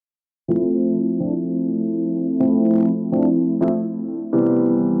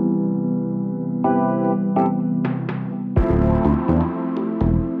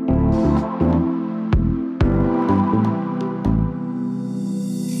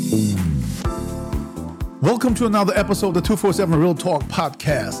Welcome to another episode of the 247 Real Talk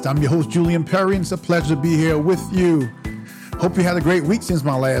Podcast. I'm your host, Julian Perry, and it's a pleasure to be here with you. Hope you had a great week since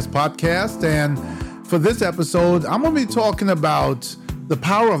my last podcast. And for this episode, I'm going to be talking about the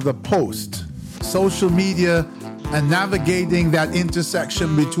power of the post, social media, and navigating that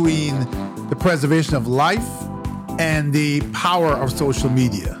intersection between the preservation of life and the power of social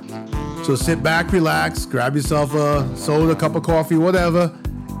media. So sit back, relax, grab yourself a soda, cup of coffee, whatever,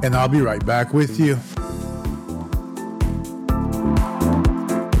 and I'll be right back with you.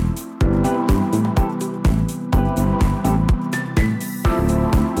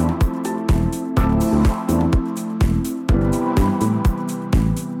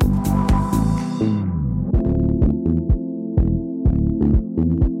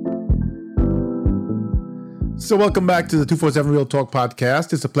 So welcome back to the 247 Real Talk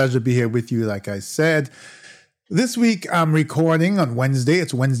Podcast. It's a pleasure to be here with you, like I said. This week, I'm recording on Wednesday.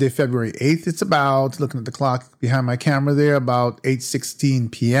 It's Wednesday, February 8th. It's about, looking at the clock behind my camera there, about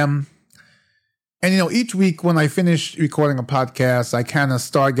 8:16 p.m. And, each week when I finish recording a podcast, I kind of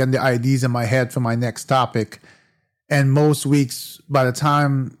start getting the ideas in my head for my next topic. And most weeks, by the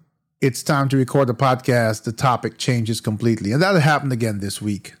time it's time to record the podcast, the topic changes completely. And that happened again this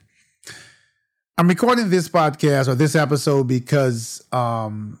week. I'm recording this podcast or this episode because,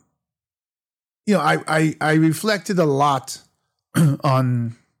 I reflected a lot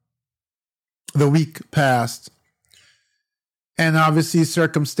on the week past, and obviously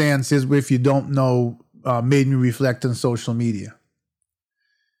circumstances, if you don't know, made me reflect on social media.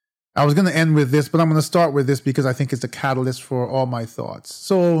 I was going to end with this, but I'm going to start with this because I think it's a catalyst for all my thoughts.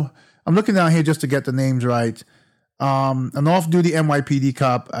 So I'm looking down here just to get the names right. An off-duty NYPD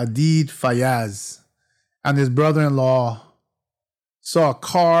cop, Adid Fayaz, and his brother-in-law saw a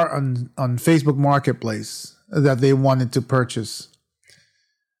car on Facebook Marketplace that they wanted to purchase.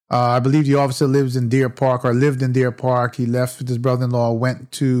 I believe the officer lives in Deer Park or lived in Deer Park. He left with his brother-in-law,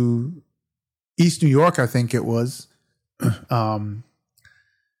 went to East New York, I think it was. And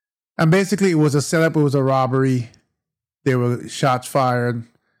basically it was a setup. It was a robbery. There were shots fired.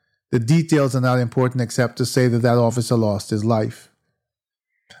 The details are not important except to say that officer lost his life.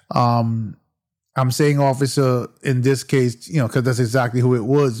 I'm saying officer in this case, because that's exactly who it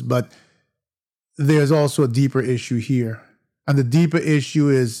was, but there's also a deeper issue here. And the deeper issue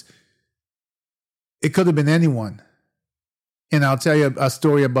is it could have been anyone. And I'll tell you a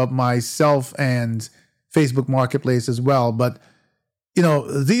story about myself and Facebook Marketplace as well. But,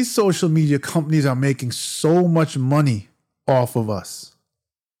 these social media companies are making so much money off of us.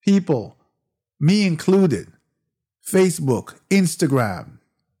 People, me included, Facebook, Instagram,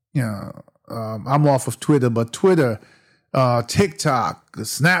 I'm off of Twitter, but Twitter, TikTok,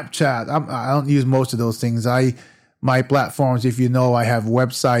 Snapchat, I don't use most of those things. My platforms, if you know, I have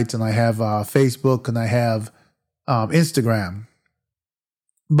websites and I have Facebook and I have Instagram.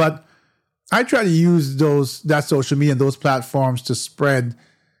 But I try to use that social media and those platforms to spread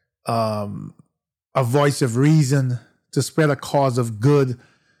a voice of reason, to spread a cause of good,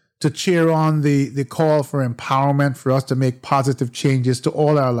 to cheer on the call for empowerment, for us to make positive changes to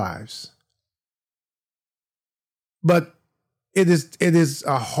all our lives. But it is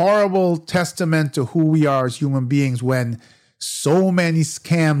a horrible testament to who we are as human beings when so many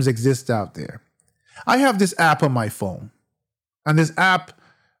scams exist out there. I have this app on my phone, and this app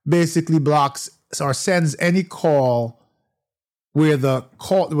basically blocks or sends any call where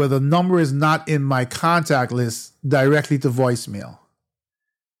the number is not in my contact list directly to voicemail.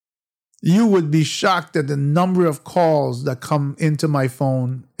 You would be shocked at the number of calls that come into my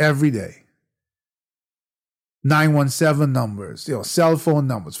phone every day. 917 numbers, cell phone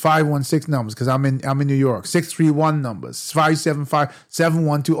numbers, 516 numbers, because I'm in New York, 631 numbers, 575,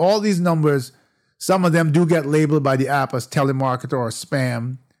 712, all these numbers, some of them do get labeled by the app as telemarketer or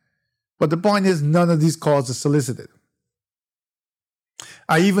spam. But the point is, none of these calls are solicited.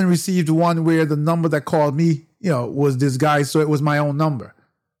 I even received one where the number that called me, was disguised, so it was my own number.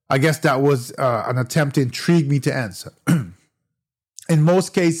 I guess that was an attempt to intrigue me to answer. In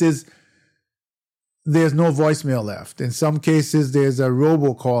most cases, there's no voicemail left. In some cases, there's a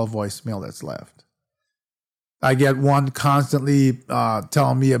robocall voicemail that's left. I get one constantly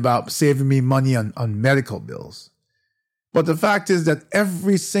telling me about saving me money on medical bills. But the fact is that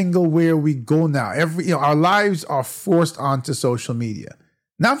every single where we go now, our lives are forced onto social media.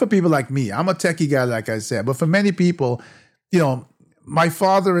 Not for people like me. I'm a techie guy, like I said. But for many people, my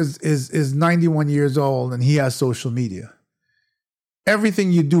father is 91 years old and he has social media.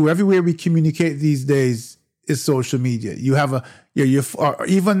 Everything you do, everywhere we communicate these days is social media. You have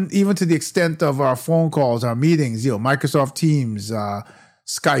even to the extent of our phone calls, our meetings, Microsoft Teams,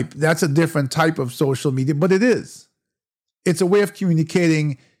 Skype. That's a different type of social media, but it is. It's a way of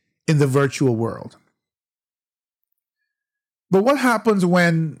communicating in the virtual world. But what happens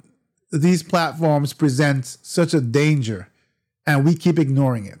when these platforms present such a danger and we keep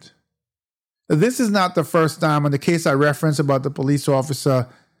ignoring it? This is not the first time. In the case I referenced about the police officer,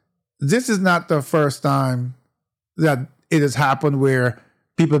 this is not the first time that it has happened where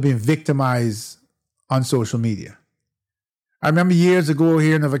people have been victimized on social media. I remember years ago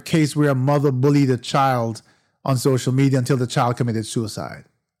hearing of a case where a mother bullied a child on social media until the child committed suicide.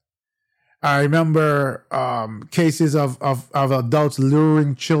 I remember cases of adults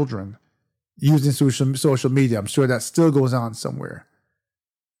luring children using social media. I'm sure that still goes on somewhere.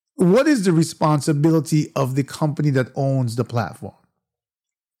 What is the responsibility of the company that owns the platform?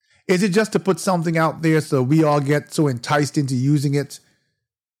 Is it just to put something out there so we all get so enticed into using it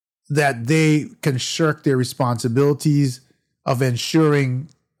that they can shirk their responsibilities of ensuring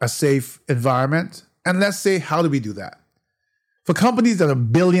a safe environment? And let's say, how do we do that? For companies that are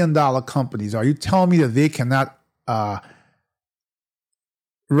billion-dollar companies, are you telling me that they cannot write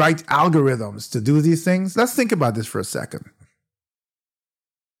algorithms to do these things? Let's think about this for a second.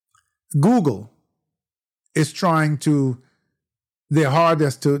 Google is trying their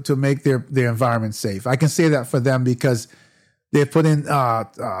hardest to make their environment safe. I can say that for them because they put in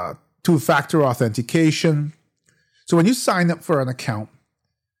two-factor authentication. So when you sign up for an account,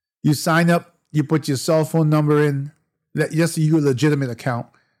 you sign up, you put your cell phone number in, just your legitimate account.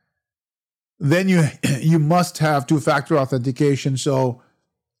 Then you must have two-factor authentication. So,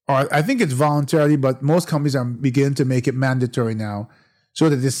 or I think it's voluntary, but most companies are beginning to make it mandatory now, so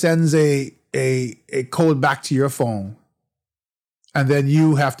that it sends a code back to your phone, and then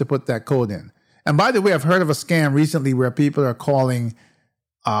you have to put that code in. And by the way, I've heard of a scam recently where people are calling.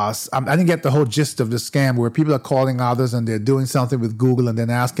 I didn't get the whole gist of the scam, where people are calling others and they're doing something with Google and then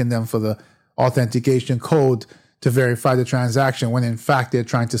asking them for the authentication code to verify the transaction, when in fact they're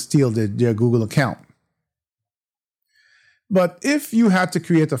trying to steal their Google account. But if you had to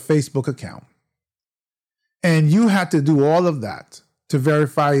create a Facebook account and you had to do all of that to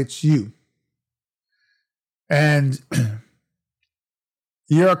verify it's you, and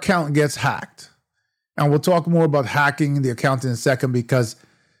your account gets hacked, and we'll talk more about hacking the account in a second, because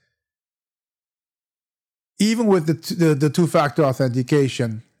even with the two-factor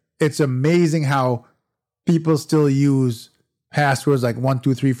authentication, it's amazing how people still use passwords like 1,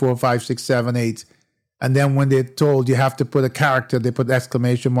 2, 3, 4, 5, 6, 7, 8. And then when they're told you have to put a character, they put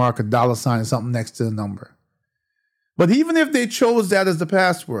exclamation mark, a dollar sign, or something next to the number. But even if they chose that as the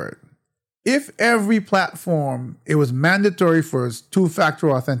password, if every platform, it was mandatory for two-factor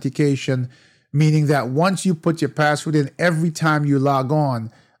authentication, meaning that once you put your password in, every time you log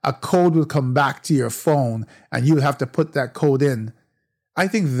on, a code will come back to your phone and you would have to put that code in. I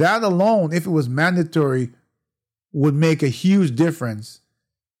think that alone, if it was mandatory, would make a huge difference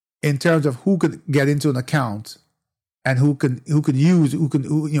in terms of who could get into an account and who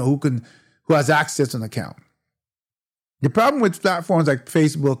has access to an account. The problem with platforms like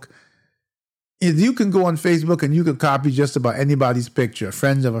Facebook is you can go on Facebook and you can copy just about anybody's picture,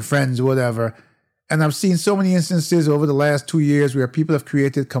 friends of a friend's, whatever. And I've seen so many instances over the last 2 years where people have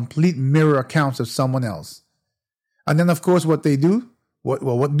created complete mirror accounts of someone else. And then, of course, what they do?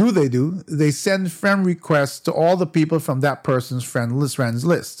 What do? They send friend requests to all the people from that person's friends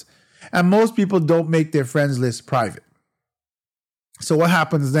list. And most people don't make their friends list private. So what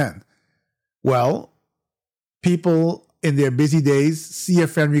happens then? Well, people in their busy days see a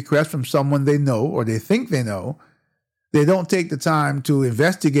friend request from someone they know or they think they know. They don't take the time to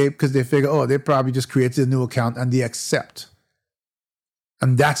investigate because they figure, oh, they probably just created a new account, and they accept.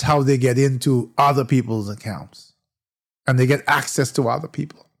 And that's how they get into other people's accounts. And they get access to other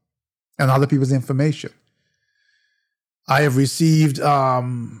people and other people's information. I have received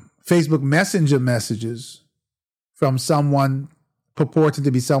Facebook Messenger messages from someone purported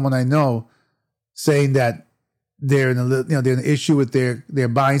to be someone I know, saying that they're in an issue with they're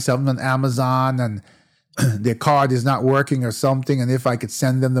buying something on Amazon and their card is not working or something, and if I could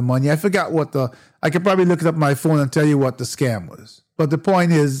send them the money. I forgot I could probably look it up on my phone and tell you what the scam was. But the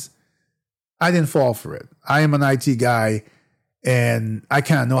point is, I didn't fall for it. I am an IT guy, and I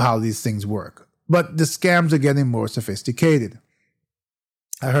kind of know how these things work. But the scams are getting more sophisticated.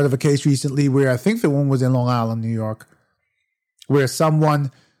 I heard of a case recently where I think the one was in Long Island, New York, where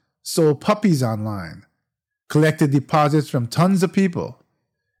someone sold puppies online, collected deposits from tons of people,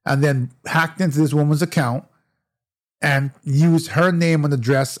 and then hacked into this woman's account and used her name and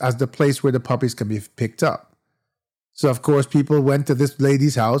address as the place where the puppies can be picked up. So, of course, people went to this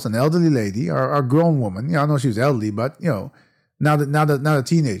lady's house, an elderly lady, or a grown woman. I don't know if she was elderly, but, not a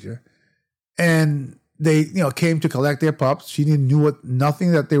teenager. And they, came to collect their pups. She knew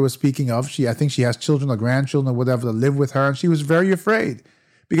nothing that they were speaking of. I think she has children or grandchildren or whatever that live with her, and she was very afraid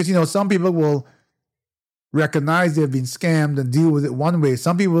because some people will recognize they've been scammed and deal with it one way.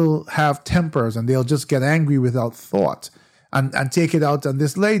 Some people have tempers and they'll just get angry without thought and take it out on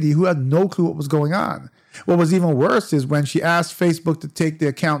this lady who had no clue what was going on. What was even worse is when she asked Facebook to take the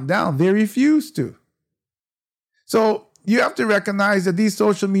account down, they refused to. So you have to recognize that these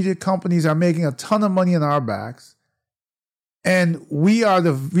social media companies are making a ton of money on our backs, and we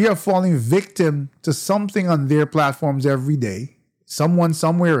are falling victim to something on their platforms every day. Someone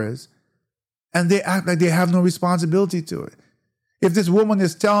somewhere is, and they act like they have no responsibility to it. If this woman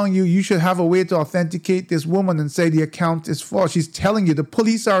is telling you should have a way to authenticate this woman and say the account is false, she's telling you the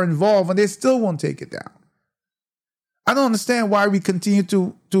police are involved and they still won't take it down. I don't understand why we continue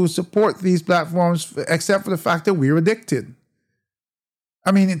to support these platforms except for the fact that we're addicted.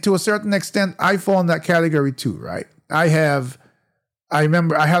 I mean, to a certain extent, I fall in that category too, right? I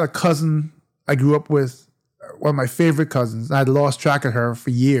remember I had a cousin I grew up with, one of my favorite cousins. I'd lost track of her for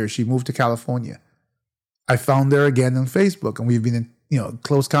years. She moved to California. I found her again on Facebook, and we've been in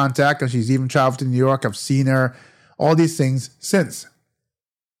close contact, and she's even traveled to New York. I've seen her, all these things since.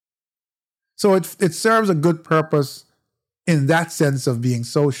 So it serves a good purpose in that sense of being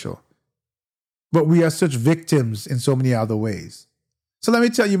social. But we are such victims in so many other ways. So let me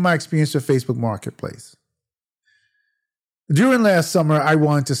tell you my experience with Facebook Marketplace. During last summer, I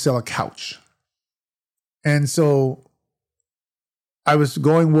wanted to sell a couch. And so I was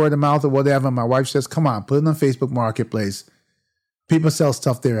going word of mouth or whatever. My wife says, come on, put it on Facebook Marketplace. People sell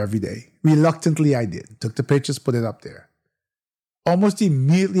stuff there every day. Reluctantly, I did. Took the pictures, put it up there. Almost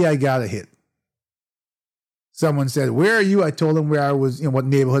immediately, I got a hit. Someone said, where are you? I told them where I was, what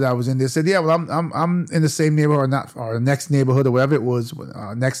neighborhood I was in. They said, yeah, well, I'm in the same neighborhood or the next neighborhood or whatever it was,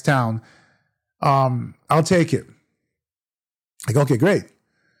 next town. I'll take it. Like, okay, great.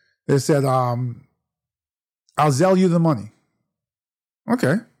 They said, I'll sell you the money.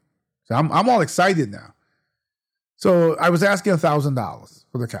 Okay. So I'm all excited now. So I was asking $1,000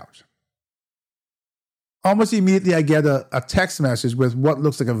 for the couch. Almost immediately, I get a text message with what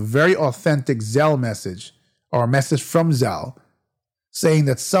looks like a very authentic Zelle message or a message from Zelle saying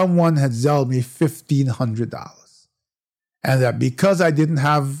that someone had Zelled me $1,500 and that because I didn't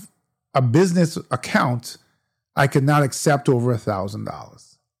have a business account, I could not accept over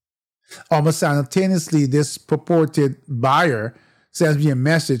 $1,000. Almost simultaneously, this purported buyer sends me a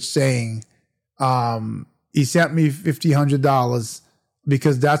message saying he sent me $1,500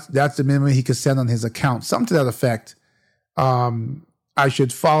 because that's the minimum he could send on his account. Something to that effect. I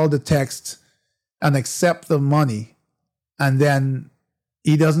should follow the text and accept the money, and then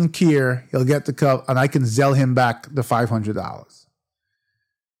he doesn't care. He'll get the cup, and I can Zelle him back the $500.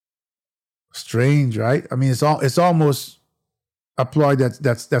 Strange, right? I mean, it's almost a ploy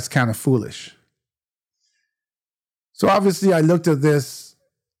that's kind of foolish. So obviously, I looked at this,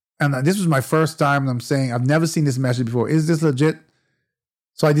 and this was my first time. And I'm saying I've never seen this message before. Is this legit?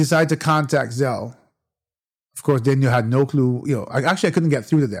 So I decided to contact Zelle. Of course, then you had no clue. I couldn't get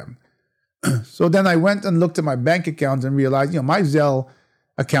through to them. So then I went and looked at my bank account and realized, my Zelle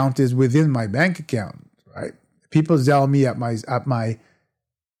account is within my bank account, right? People Zelle me at my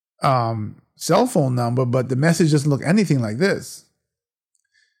cell phone number, but the message doesn't look anything like this.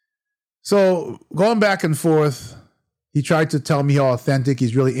 So going back and forth, he tried to tell me how authentic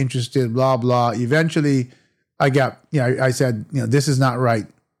he's really interested, blah, blah. Eventually, I said, this is not right.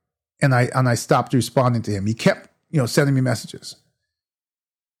 And I stopped responding to him. He kept, sending me messages.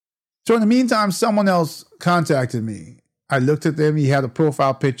 So in the meantime, someone else contacted me. I looked at him. He had a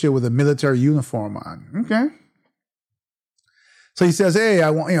profile picture with a military uniform on. Okay. So he says, hey,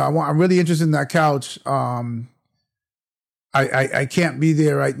 I'm really interested in that couch. I can't be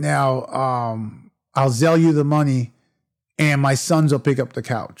there right now. I'll Zelle you the money and my sons will pick up the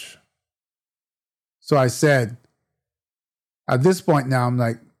couch. So I said, at this point now, I'm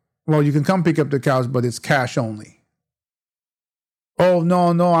like, well, you can come pick up the couch, but it's cash only. Oh,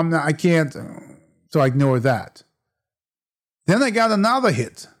 no, I'm not, I can't. So I ignored that. Then I got another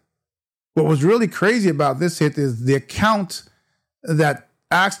hit. What was really crazy about this hit is the account that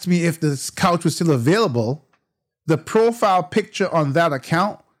asked me if this couch was still available. The profile picture on that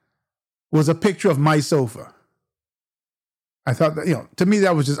account was a picture of my sofa. I thought that, to me,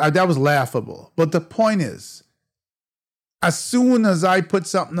 that was laughable. But the point is, as soon as I put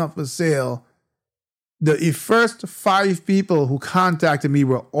something up for sale, the first 5 people who contacted me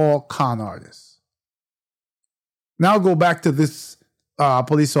were all con artists. Now go back to this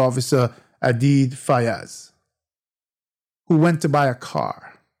police officer, Adid Fayaz, who went to buy a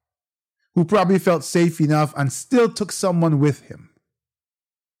car, who probably felt safe enough and still took someone with him.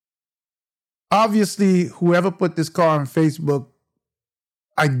 Obviously, whoever put this car on Facebook,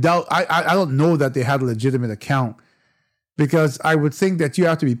 I don't know that they had a legitimate account, because I would think that you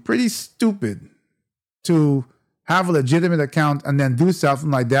have to be pretty stupid to have a legitimate account and then do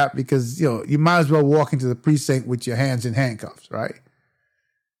something like that, because you might as well walk into the precinct with your hands in handcuffs, right?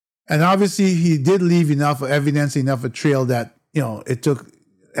 And obviously he did leave enough evidence, enough a trail that it took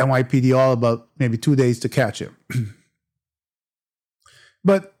NYPD all about maybe 2 days to catch him.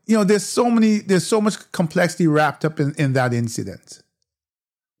 But there's so much complexity wrapped up in that incident.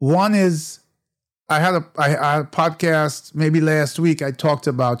 One is, I had a podcast maybe last week. I talked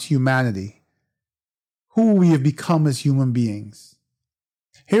about humanity, who we have become as human beings.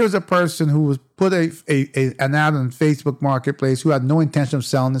 Here's a person who was put an ad on Facebook Marketplace, who had no intention of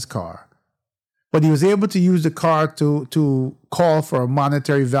selling his car, but he was able to use the car to call for a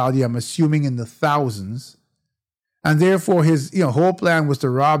monetary value, I'm assuming in the thousands, and therefore his whole plan was to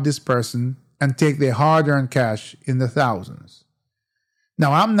rob this person and take their hard-earned cash in the thousands.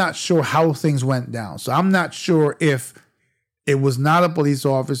 Now, I'm not sure how things went down, so I'm not sure if it was not a police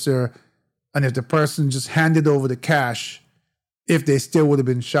officer and if the person just handed over the cash, if they still would have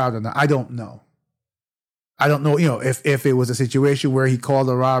been shot or not. I don't know. I don't know, if it was a situation where he called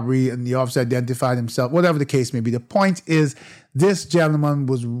a robbery and the officer identified himself, whatever the case may be. The point is, this gentleman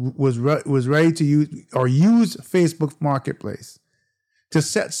was ready to use Facebook Marketplace to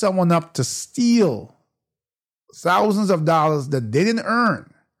set someone up to steal thousands of dollars that they didn't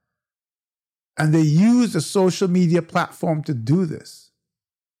earn. And they used a social media platform to do this.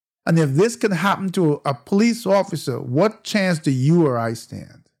 And if this can happen to a police officer, what chance do you or I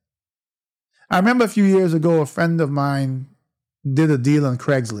stand? I remember a few years ago, a friend of mine did a deal on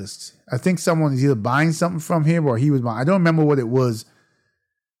Craigslist. I think someone was either buying something from him or he was buying. I don't remember what it was.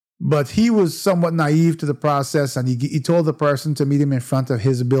 But he was somewhat naive to the process, and he told the person to meet him in front of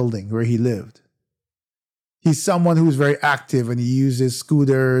his building where he lived. He's someone who's very active, and he uses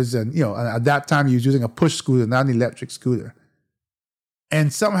scooters, and at that time he was using a push scooter, not an electric scooter.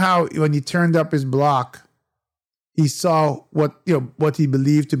 And somehow, when he turned up his block, he saw what he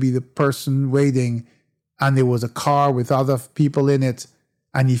believed to be the person waiting, and there was a car with other people in it,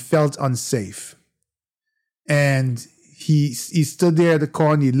 and he felt unsafe. And he stood there at the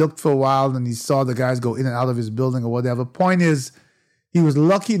corner, he looked for a while, and he saw the guys go in and out of his building or whatever. Point is, he was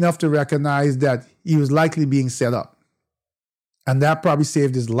lucky enough to recognize that he was likely being set up. And that probably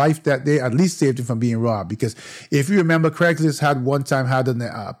saved his life that day, at least saved him from being robbed. Because if you remember, Craigslist had one time had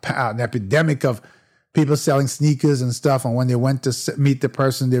an epidemic of people selling sneakers and stuff. And when they went to meet the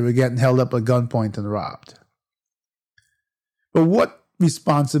person, they were getting held up at gunpoint and robbed. But what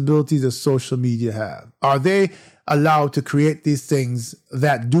responsibility does social media have? Are they allowed to create these things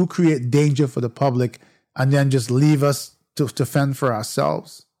that do create danger for the public and then just leave us to fend for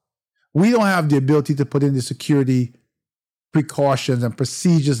ourselves? We don't have the ability to put in the security precautions and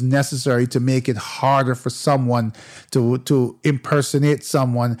procedures necessary to make it harder for someone to impersonate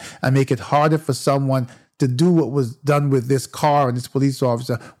someone and make it harder for someone to do what was done with this car and this police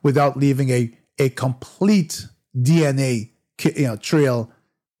officer without leaving a complete DNA trail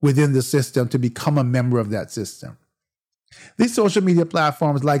within the system to become a member of that system. These social media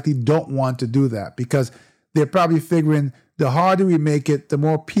platforms likely don't want to do that because they're probably figuring the harder we make it, the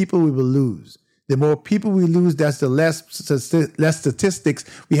more people we will lose. The more people we lose, that's the less statistics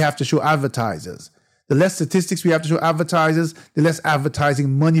we have to show advertisers. The less statistics we have to show advertisers, the less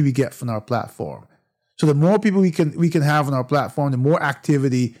advertising money we get from our platform. So the more people we can have on our platform, the more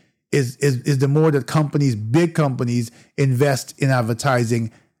activity is the more that big companies invest in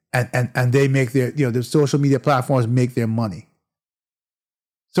advertising and they make the social media platforms make their money.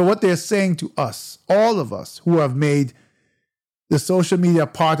 So what they're saying to us, all of us who have made the social media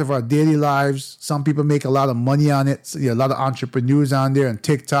part of our daily lives, some people make a lot of money on it. So, a lot of entrepreneurs on there, and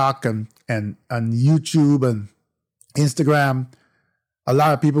TikTok and YouTube and Instagram. A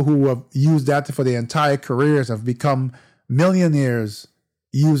lot of people who have used that for their entire careers have become millionaires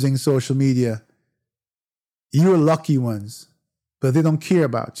using social media. You're lucky ones, but they don't care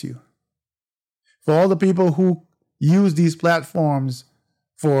about you. For all the people who use these platforms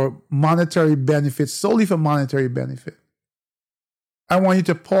for monetary benefits, solely for monetary benefit, I want you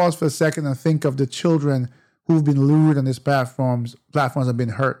to pause for a second and think of the children who've been lured on these platforms have been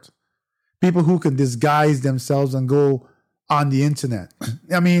hurt. People who can disguise themselves and go on the internet.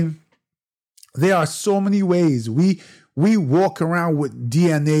 I mean, there are so many ways. We walk around with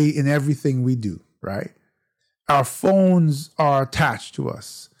DNA in everything we do, right? Our phones are attached to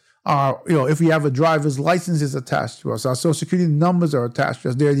us. if we have a driver's license is attached to us, our social security numbers are attached to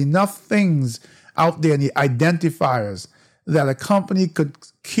us. There are enough things out there, the identifiers, that a company could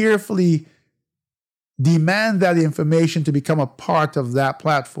carefully demand that information to become a part of that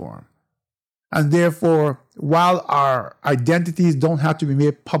platform. And therefore, while our identities don't have to be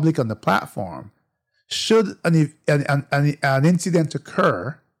made public on the platform, should an incident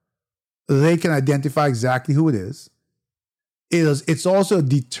occur, they can identify exactly who it is. It's also a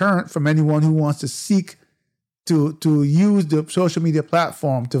deterrent from anyone who wants to seek to use the social media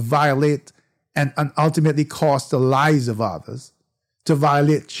platform to violate and ultimately cost the lives of others, to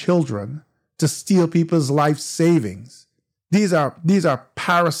violate children, to steal people's life savings. These are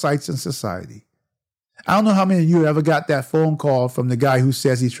parasites in society. I don't know how many of you ever got that phone call from the guy who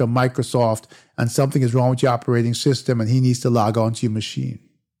says he's from Microsoft and something is wrong with your operating system and he needs to log on to your machine.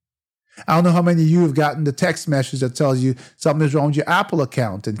 I don't know how many of you have gotten the text message that tells you something is wrong with your Apple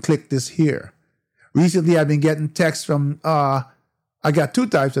account and click this here. Recently, I've been getting texts from, I got two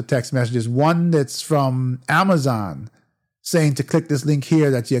types of text messages. One that's from Amazon saying to click this link here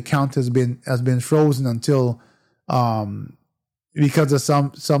that your account has been frozen until, because of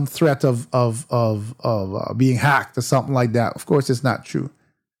some threat of being hacked or something like that. Of course, it's not true.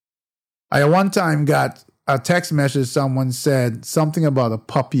 I at one time got a text message. Someone said something about a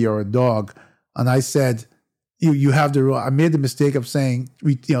puppy or a dog, and I said, "You have the wrong." I made the mistake of saying,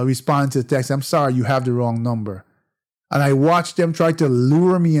 responding to the text, "I'm sorry, you have the wrong number." And I watched them try to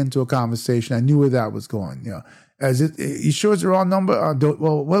lure me into a conversation. I knew where that was going. You sure it's the wrong number?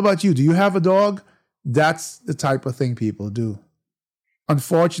 Well, what about you? Do you have a dog? That's the type of thing people do.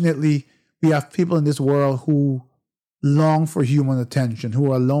 Unfortunately, we have people in this world who long for human attention,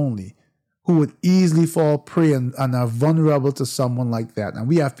 who are lonely, who would easily fall prey and are vulnerable to someone like that. And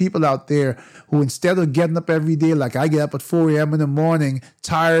we have people out there who, instead of getting up every day, like I get up at 4 a.m. in the morning,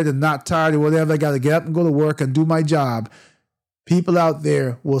 tired and not tired or whatever, I got to get up and go to work and do my job. People out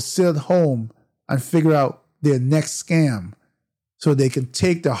there will sit at home and figure out their next scam so they can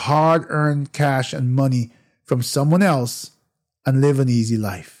take the hard-earned cash and money from someone else and live an easy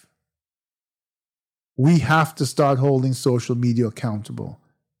life. We have to start holding social media accountable.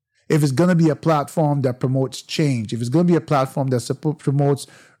 If it's going to be a platform that promotes change, if it's going to be a platform that promotes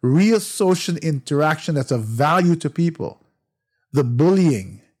real social interaction that's of value to people, the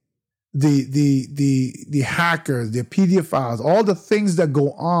bullying, the hackers, the pedophiles, all the things that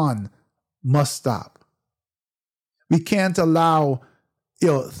go on must stop. We can't allow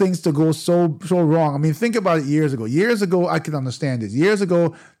things to go so wrong. I mean, think about it years ago. Years ago, I can understand this. Years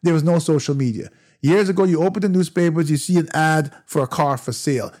ago, there was no social media. Years ago, you open the newspapers, you see an ad for a car for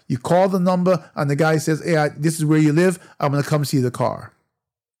sale. You call the number, and the guy says, "Hey, this is where you live. I'm going to come see the car."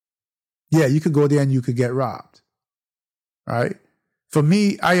 Yeah, you could go there and you could get robbed. Right? For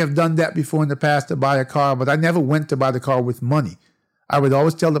me, I have done that before in the past to buy a car, but I never went to buy the car with money. I would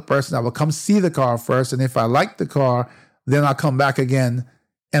always tell the person I will come see the car first, and if I like the car, then I'll come back again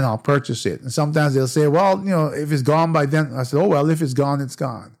and I'll purchase it. And sometimes they'll say, "Well, if it's gone by then," I said, "Oh, well, if it's gone, it's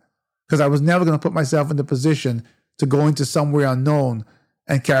gone." Because I was never going to put myself in the position to go into somewhere unknown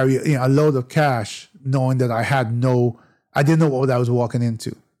and carry a load of cash, knowing that I didn't know what I was walking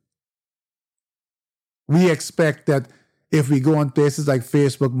into. We expect that if we go on places like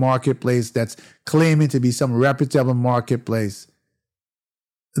Facebook Marketplace that's claiming to be some reputable marketplace,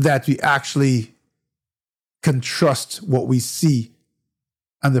 that we actually can trust what we see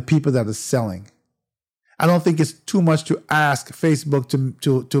and the people that are selling. I don't think it's too much to ask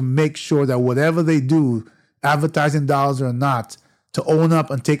Facebook to make sure that whatever they do, advertising dollars or not, to own up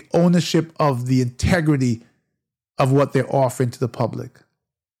and take ownership of the integrity of what they're offering to the public.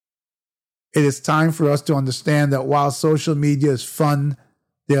 It is time for us to understand that while social media is fun,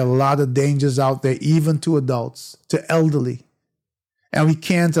 there are a lot of dangers out there, even to adults, to elderly. And we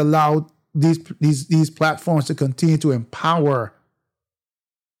can't allow these platforms to continue to empower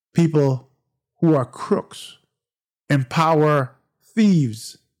people who are crooks, empower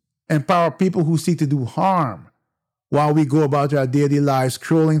thieves, empower people who seek to do harm, while we go about our daily lives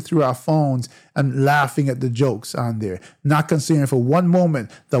scrolling through our phones and laughing at the jokes on there, not considering for one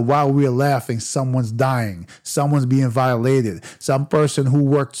moment that while we're laughing, someone's dying, someone's being violated, some person who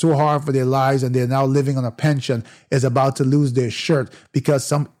worked so hard for their lives and they're now living on a pension is about to lose their shirt because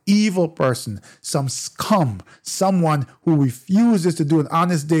some evil person, some scum, someone who refuses to do an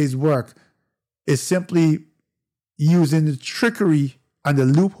honest day's work is simply using the trickery and the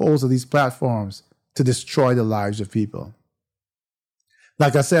loopholes of these platforms to destroy the lives of people.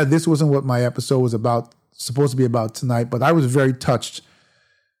 Like I said, this wasn't what my episode was supposed to be about tonight, but I was very touched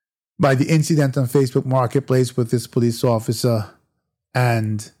by the incident on Facebook Marketplace with this police officer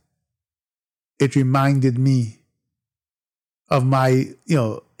and it reminded me of my,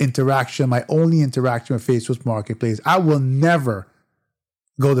 interaction, my only interaction with Facebook Marketplace. I will never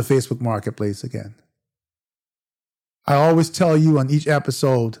go to Facebook Marketplace again. I always tell you on each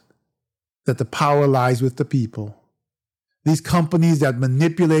episode that the power lies with the people. These companies that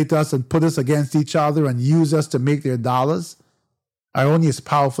manipulate us and put us against each other and use us to make their dollars are only as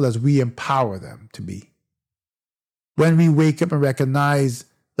powerful as we empower them to be. When we wake up and recognize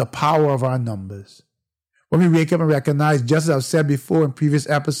the power of our numbers, when we wake up and recognize, just as I've said before in previous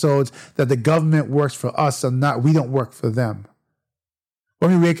episodes, that the government works for us and we don't work for them.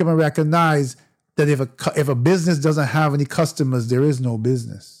 When we wake up and recognize that if a business doesn't have any customers, there is no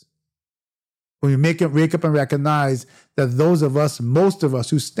business. When we wake up and recognize that most of us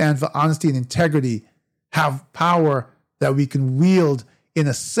who stand for honesty and integrity have power that we can wield in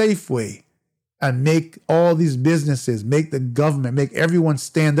a safe way and make all these businesses, make the government, make everyone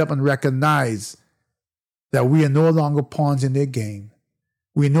stand up and recognize that we are no longer pawns in their game.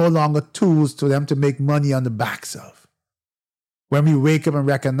 We are no longer tools to them to make money on the backs of. When we wake up and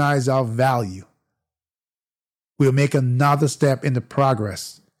recognize our value, we'll make another step in the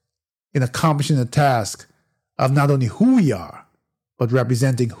progress in accomplishing the task of not only who we are, but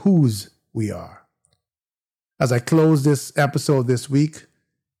representing whose we are. As I close this episode this week,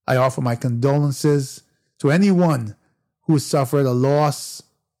 I offer my condolences to anyone who has suffered a loss,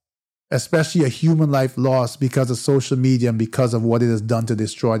 especially a human life loss because of social media and because of what it has done to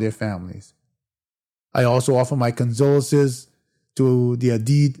destroy their families. I also offer my condolences to the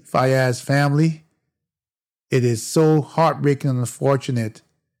Adid Fayaz family. It is so heartbreaking and unfortunate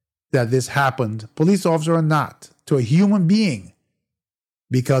that this happened, police officer or not, to a human being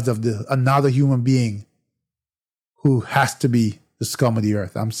because of another human being who has to be the scum of the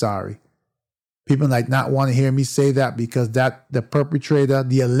earth. I'm sorry. People might not want to hear me say that because the perpetrator,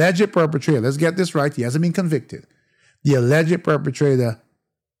 the alleged perpetrator, let's get this right, he hasn't been convicted. The alleged perpetrator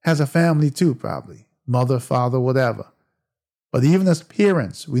has a family too, probably. Mother, father, whatever. But even as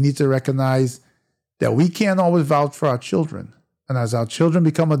parents, we need to recognize that we can't always vouch for our children. And as our children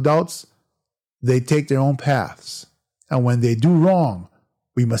become adults, they take their own paths. And when they do wrong,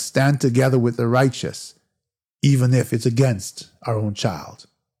 we must stand together with the righteous, even if it's against our own child.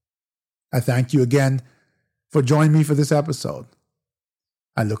 I thank you again for joining me for this episode.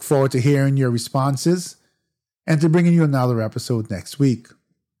 I look forward to hearing your responses and to bringing you another episode next week.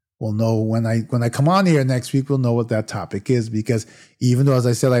 We'll know when I come on here next week, we'll know what that topic is, because even though, as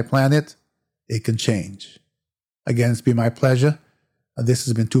I said, I plan it can change. Again, it's been my pleasure. This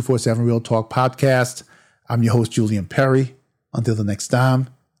has been 247 Real Talk Podcast. I'm your host, Julian Perry. Until the next time,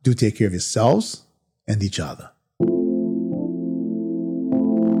 do take care of yourselves and each other.